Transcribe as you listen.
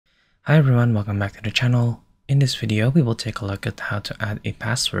Hi everyone, welcome back to the channel. In this video, we will take a look at how to add a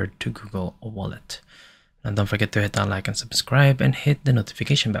password to Google Wallet. Now don't forget to hit that like and subscribe and hit the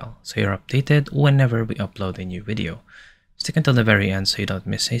notification bell so you're updated whenever we upload a new video. Stick until the very end so you don't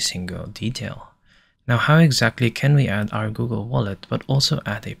miss a single detail. Now how exactly can we add our Google Wallet but also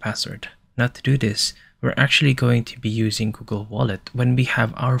add a password? Now to do this, we're actually going to be using Google Wallet when we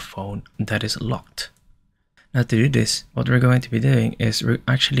have our phone that is locked. Now to do this, what we're going to be doing is we're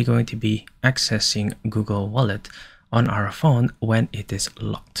actually going to be accessing Google Wallet on our phone when it is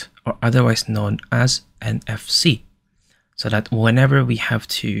locked, or otherwise known as NFC. So that whenever we have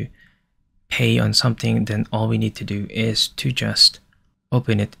to pay on something, then all we need to do is to just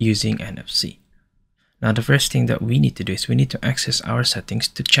open it using NFC. Now the first thing that we need to do is we need to access our settings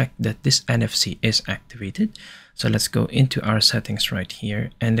to check that this NFC is activated. So let's go into our settings right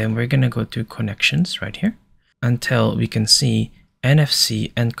here, and then we're going to go to connections right here until we can see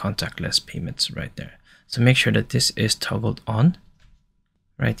NFC and contactless payments right there. So make sure that this is toggled on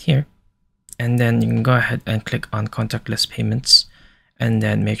right here. And then you can go ahead and click on contactless payments and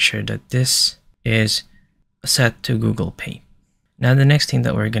then make sure that this is set to Google Pay. Now the next thing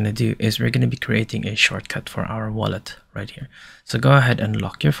that we're going to do is we're going to be creating a shortcut for our wallet right here. So go ahead and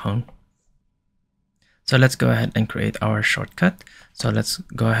lock your phone. So let's go ahead and create our shortcut. So let's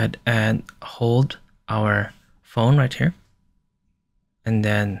go ahead and hold our phone right here and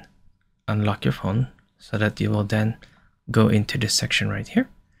then unlock your phone so that you will then go into this section right here,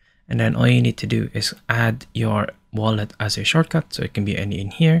 and then all you need to do is add your wallet as a shortcut. So it can be any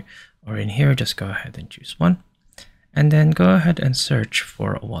in here or in here. Just go ahead and choose one and then go ahead and search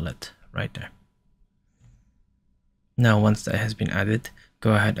for a wallet right there. Now once that has been added,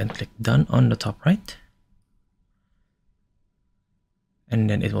 go ahead and click done on the top right, and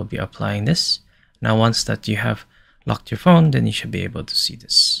then it will be applying this. Now once that you have locked your phone, then you should be able to see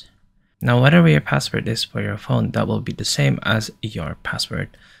this. Now whatever your password is for your phone, that will be the same as your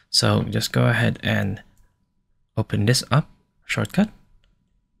password. So just go ahead and open this up, shortcut,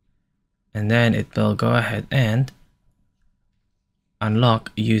 and then it will go ahead and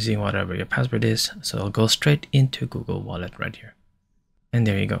unlock using whatever your password is. So it'll go straight into Google Wallet right here. And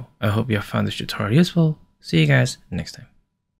there you go. I hope you have found this tutorial useful. See you guys next time.